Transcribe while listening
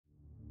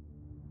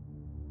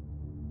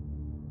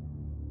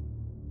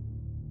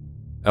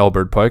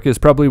Albert Pike is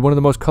probably one of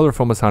the most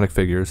colorful Masonic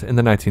figures in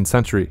the 19th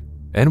century,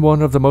 and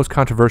one of the most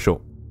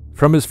controversial.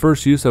 From his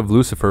first use of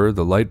Lucifer,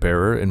 the light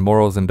bearer, in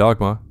Morals and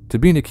Dogma, to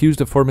being accused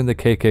of forming the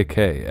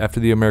KKK after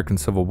the American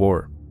Civil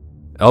War.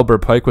 Albert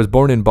Pike was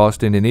born in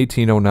Boston in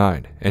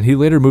 1809, and he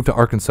later moved to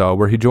Arkansas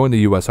where he joined the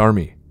U.S.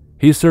 Army.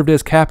 He served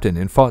as captain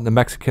and fought in the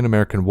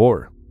Mexican-American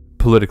War.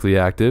 Politically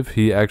active,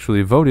 he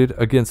actually voted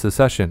against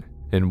secession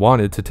and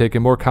wanted to take a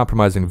more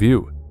compromising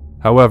view.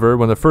 However,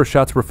 when the first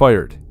shots were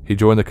fired, he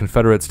joined the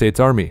Confederate States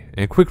Army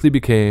and quickly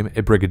became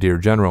a brigadier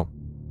general.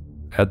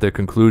 At the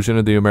conclusion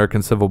of the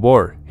American Civil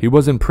War, he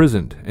was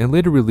imprisoned and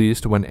later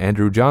released when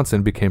Andrew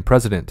Johnson became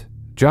president.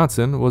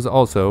 Johnson was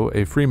also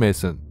a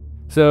Freemason.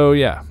 So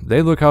yeah,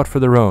 they look out for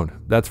their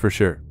own, that's for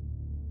sure.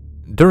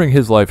 During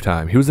his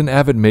lifetime, he was an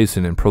avid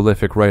Mason and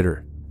prolific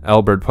writer.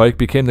 Albert Pike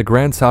became the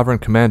Grand Sovereign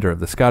Commander of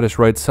the Scottish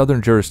Rite's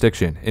Southern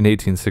Jurisdiction in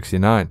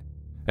 1869,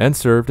 and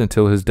served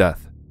until his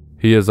death.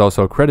 He is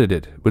also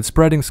credited with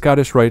spreading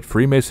Scottish Rite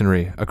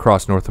Freemasonry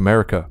across North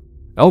America.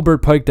 Albert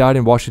Pike died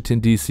in Washington,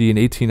 D.C. in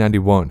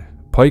 1891.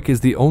 Pike is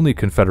the only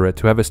Confederate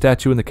to have a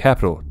statue in the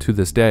Capitol to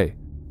this day.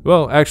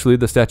 Well, actually,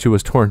 the statue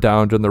was torn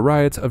down during the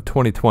riots of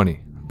 2020,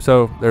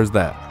 so there's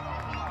that.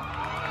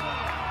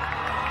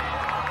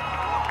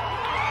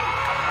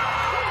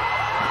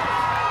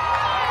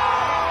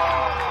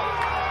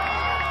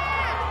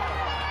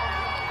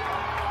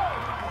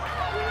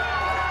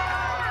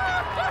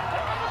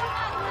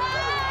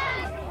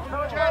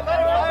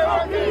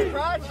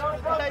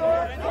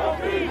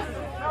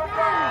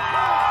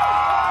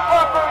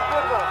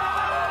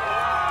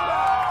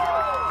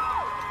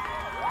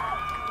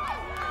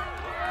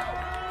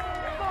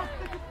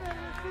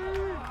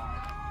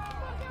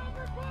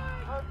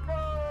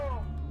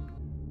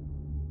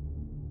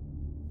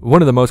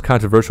 One of the most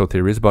controversial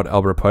theories about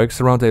Albert Pike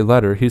surrounds a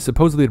letter he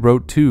supposedly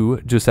wrote to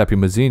Giuseppe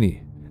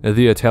Mazzini,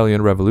 the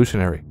Italian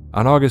revolutionary,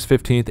 on August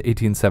 15,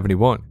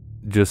 1871.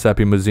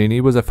 Giuseppe Mazzini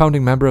was a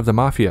founding member of the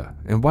Mafia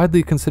and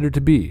widely considered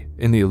to be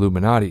in the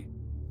Illuminati.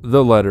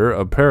 The letter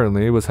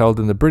apparently was held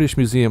in the British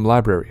Museum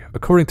Library,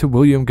 according to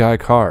William Guy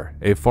Carr,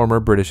 a former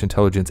British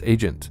intelligence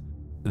agent.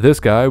 This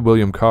guy,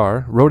 William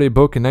Carr, wrote a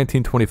book in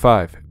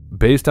 1925,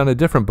 based on a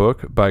different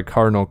book by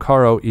Cardinal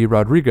Caro y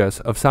Rodriguez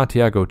of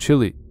Santiago,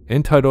 Chile,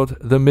 entitled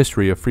The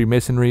Mystery of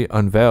Freemasonry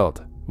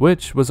Unveiled,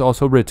 which was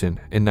also written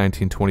in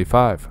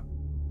 1925.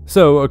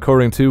 So,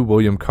 according to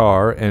William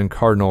Carr and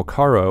Cardinal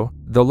Caro,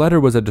 the letter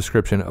was a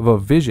description of a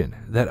vision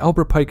that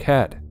Albert Pike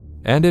had,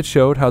 and it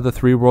showed how the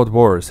 3 world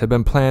wars had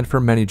been planned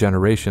for many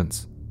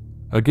generations.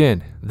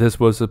 Again, this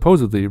was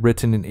supposedly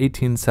written in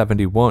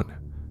 1871,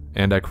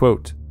 and I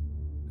quote,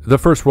 "The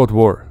First World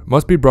War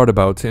must be brought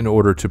about in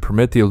order to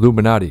permit the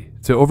Illuminati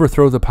to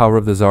overthrow the power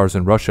of the Tsars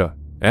in Russia,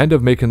 and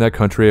of making that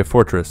country a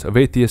fortress of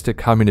atheistic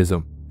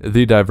communism.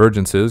 The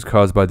divergences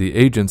caused by the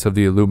agents of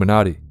the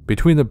Illuminati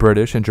between the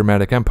British and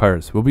Germanic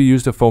empires will be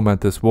used to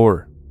foment this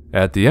war.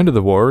 At the end of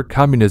the war,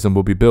 communism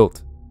will be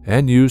built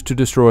and used to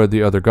destroy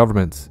the other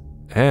governments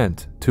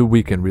and to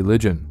weaken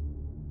religion."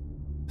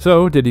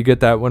 So, did he get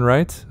that one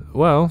right?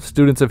 Well,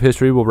 students of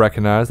history will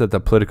recognize that the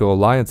political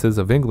alliances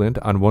of England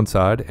on one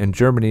side and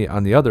Germany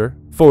on the other,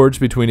 forged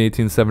between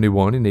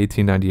 1871 and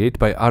 1898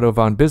 by Otto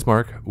von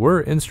Bismarck,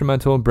 were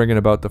instrumental in bringing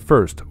about the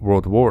First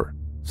World War.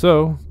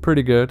 So,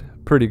 pretty good,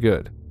 pretty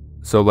good.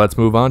 So let's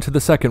move on to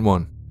the second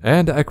one.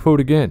 And I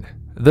quote again,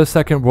 "The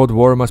Second World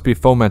War must be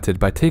fomented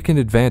by taking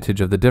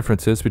advantage of the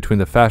differences between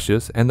the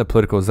fascists and the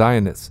political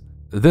Zionists.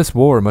 This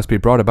war must be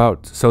brought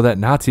about so that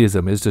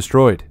Nazism is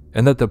destroyed,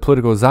 and that the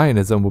political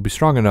Zionism will be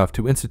strong enough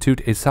to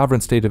institute a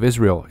sovereign state of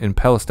Israel in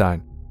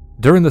Palestine.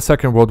 During the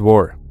Second World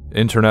War,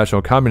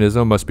 international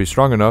communism must be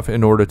strong enough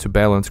in order to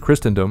balance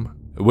Christendom,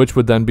 which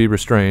would then be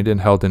restrained and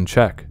held in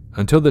check,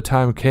 until the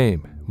time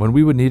came when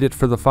we would need it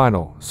for the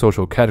final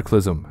social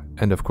cataclysm."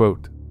 End of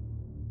quote.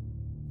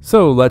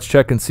 So let's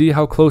check and see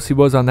how close he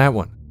was on that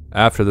one.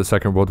 After the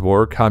Second World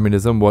War,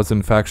 communism was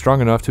in fact strong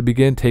enough to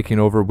begin taking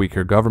over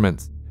weaker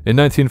governments. In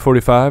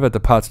 1945, at the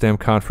Potsdam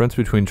Conference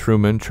between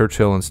Truman,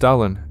 Churchill, and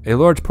Stalin, a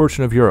large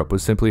portion of Europe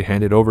was simply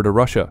handed over to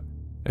Russia.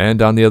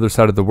 And on the other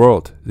side of the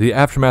world, the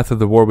aftermath of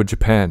the war with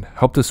Japan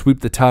helped to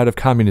sweep the tide of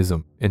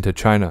communism into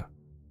China.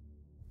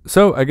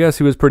 So I guess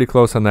he was pretty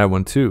close on that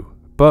one too.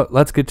 But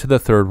let's get to the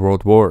Third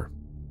World War.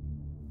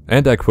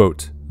 And I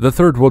quote, "The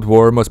Third World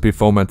War must be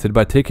fomented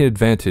by taking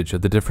advantage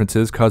of the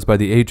differences caused by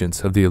the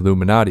agents of the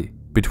Illuminati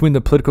between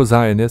the political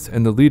Zionists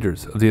and the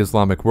leaders of the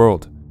Islamic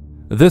world.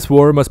 This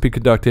war must be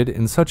conducted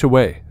in such a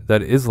way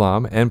that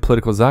Islam and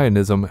political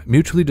Zionism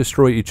mutually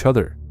destroy each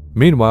other.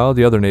 Meanwhile,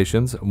 the other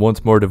nations,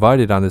 once more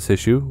divided on this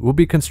issue, will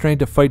be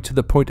constrained to fight to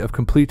the point of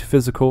complete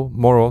physical,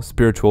 moral,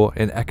 spiritual,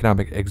 and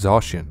economic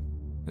exhaustion."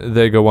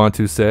 They go on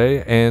to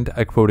say, and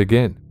I quote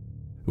again,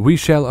 "We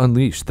shall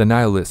unleash the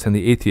nihilists and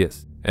the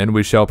atheists, and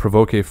we shall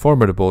provoke a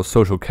formidable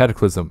social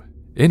cataclysm,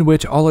 in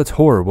which all its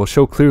horror will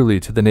show clearly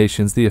to the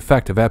nations the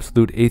effect of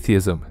absolute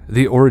atheism,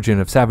 the origin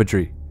of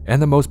savagery,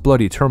 and the most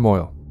bloody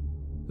turmoil.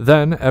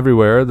 Then,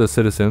 everywhere, the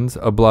citizens,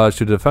 obliged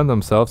to defend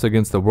themselves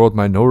against the world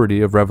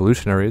minority of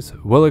revolutionaries,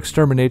 will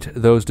exterminate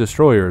those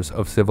destroyers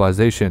of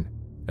civilization,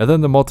 And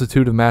then the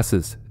multitude of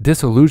masses,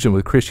 disillusioned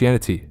with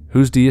Christianity,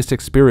 whose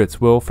deistic spirits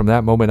will from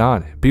that moment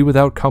on be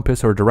without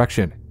compass or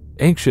direction,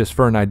 anxious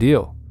for an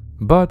ideal,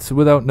 but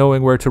without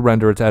knowing where to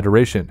render its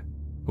adoration,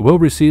 will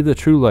receive the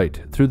true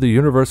light through the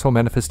universal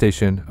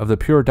manifestation of the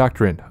pure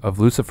doctrine of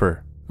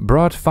Lucifer,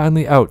 brought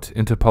finally out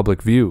into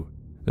public view.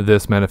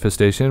 This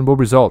manifestation will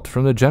result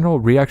from the general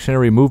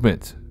reactionary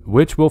movement,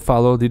 which will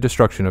follow the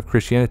destruction of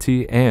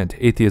Christianity and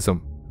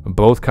atheism,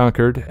 both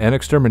conquered and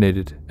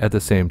exterminated at the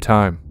same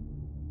time.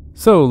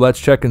 So let's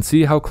check and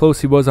see how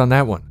close he was on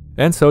that one.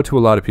 And so to a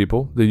lot of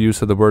people, the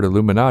use of the word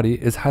Illuminati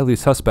is highly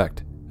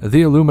suspect.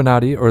 The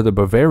Illuminati, or the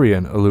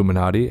Bavarian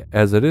Illuminati,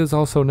 as it is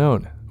also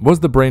known, was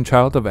the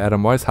brainchild of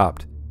Adam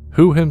Weishaupt,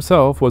 who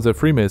himself was a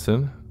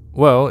Freemason.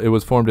 Well, it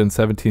was formed in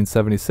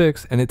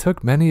 1776, and it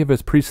took many of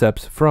its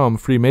precepts from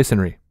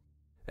Freemasonry.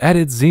 At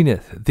its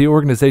zenith, the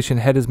organization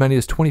had as many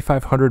as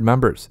 2,500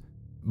 members,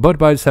 but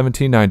by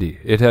 1790,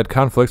 it had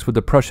conflicts with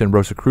the Prussian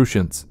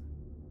Rosicrucians.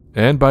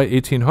 And by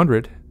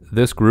 1800,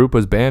 this group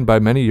was banned by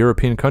many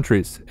European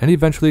countries, and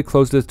eventually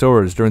closed its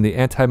doors during the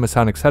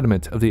anti-Masonic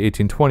sentiment of the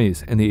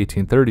 1820s and the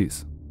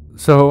 1830s.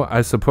 So,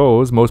 I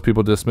suppose most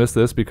people dismiss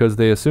this because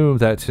they assume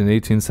that in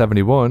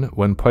 1871,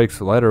 when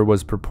Pike's letter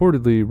was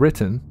purportedly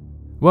written,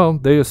 well,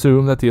 they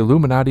assume that the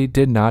Illuminati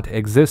did not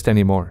exist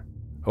anymore.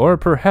 Or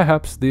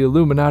perhaps the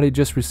Illuminati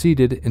just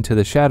receded into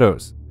the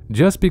shadows.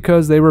 Just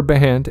because they were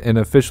banned and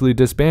officially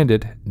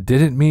disbanded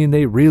didn't mean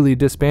they really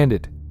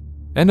disbanded.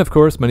 And of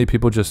course, many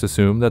people just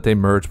assume that they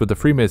merged with the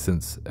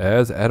Freemasons,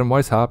 as Adam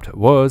Weishaupt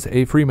was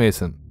a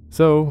Freemason.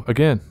 So,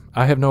 again,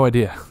 I have no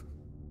idea.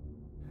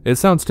 It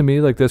sounds to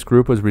me like this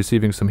group was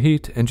receiving some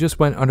heat and just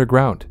went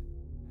underground.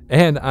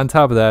 And on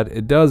top of that,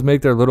 it does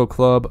make their little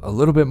club a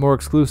little bit more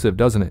exclusive,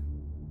 doesn't it?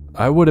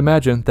 I would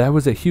imagine that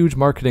was a huge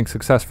marketing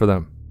success for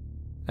them.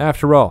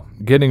 After all,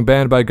 getting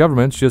banned by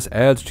governments just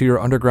adds to your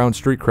underground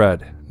street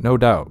cred, no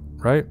doubt,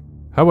 right?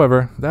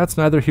 However, that's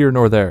neither here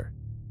nor there.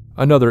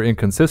 Another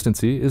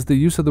inconsistency is the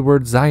use of the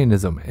word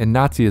Zionism and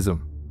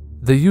Nazism.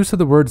 The use of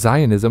the word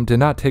Zionism did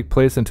not take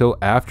place until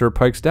after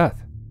Pike's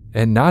death,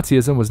 and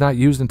Nazism was not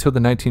used until the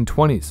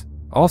 1920s.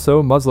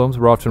 Also, Muslims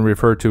were often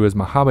referred to as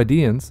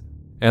Mohammedans,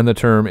 and the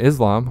term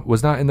Islam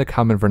was not in the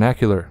common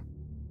vernacular.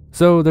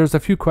 So there's a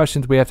few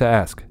questions we have to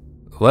ask.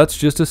 Let's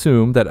just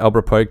assume that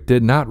Albert Pike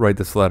did not write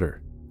this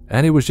letter,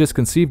 and it was just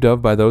conceived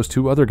of by those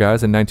two other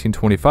guys in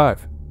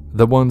 1925,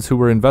 the ones who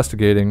were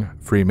investigating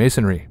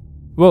Freemasonry.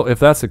 Well, if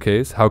that's the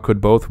case, how could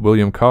both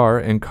William Carr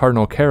and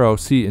Cardinal Caro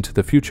see into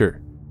the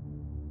future?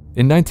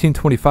 In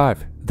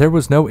 1925, there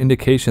was no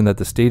indication that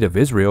the State of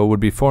Israel would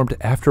be formed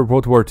after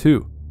World War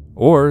II,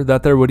 or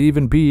that there would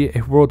even be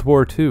a World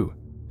War II.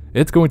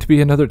 It's going to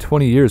be another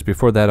 20 years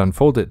before that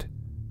unfolded.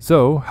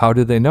 So, how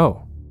did they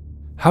know?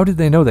 How did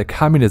they know that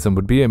communism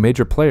would be a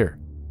major player,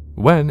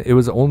 when it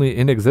was only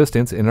in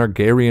existence in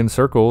agrarian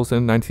circles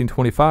in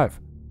 1925?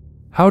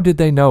 How did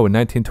they know in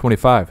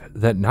 1925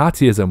 that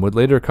Nazism would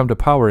later come to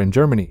power in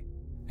Germany?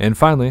 And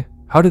finally,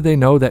 how did they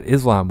know that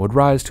Islam would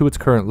rise to its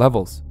current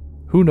levels?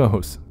 Who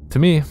knows? To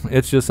me,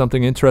 it's just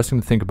something interesting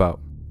to think about.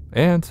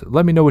 And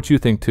let me know what you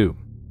think too.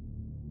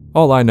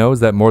 All I know is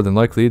that more than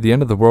likely the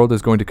end of the world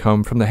is going to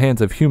come from the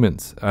hands of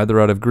humans,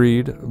 either out of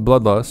greed,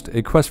 bloodlust,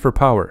 a quest for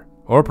power,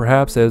 or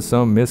perhaps as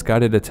some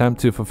misguided attempt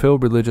to fulfill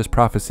religious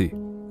prophecy.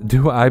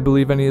 Do I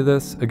believe any of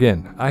this?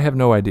 Again, I have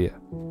no idea.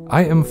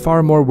 I am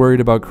far more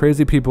worried about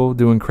crazy people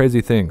doing crazy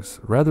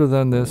things, rather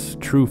than this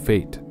true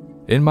fate.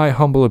 In my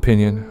humble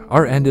opinion,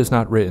 our end is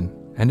not written,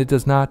 and it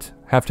does not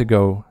have to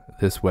go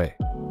this way.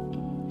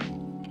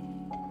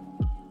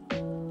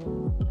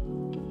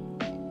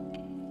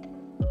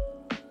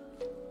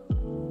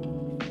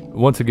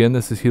 Once again,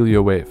 this is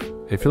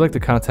HelioWave. If you like the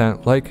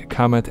content, like,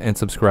 comment, and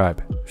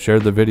subscribe. Share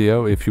the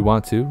video if you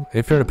want to.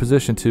 If you're in a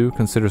position to,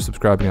 consider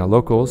subscribing on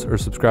Locals or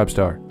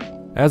Subscribestar.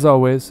 As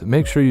always,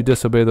 make sure you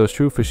disobey those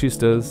true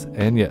fascistas,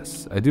 and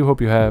yes, I do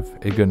hope you have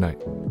a good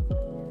night.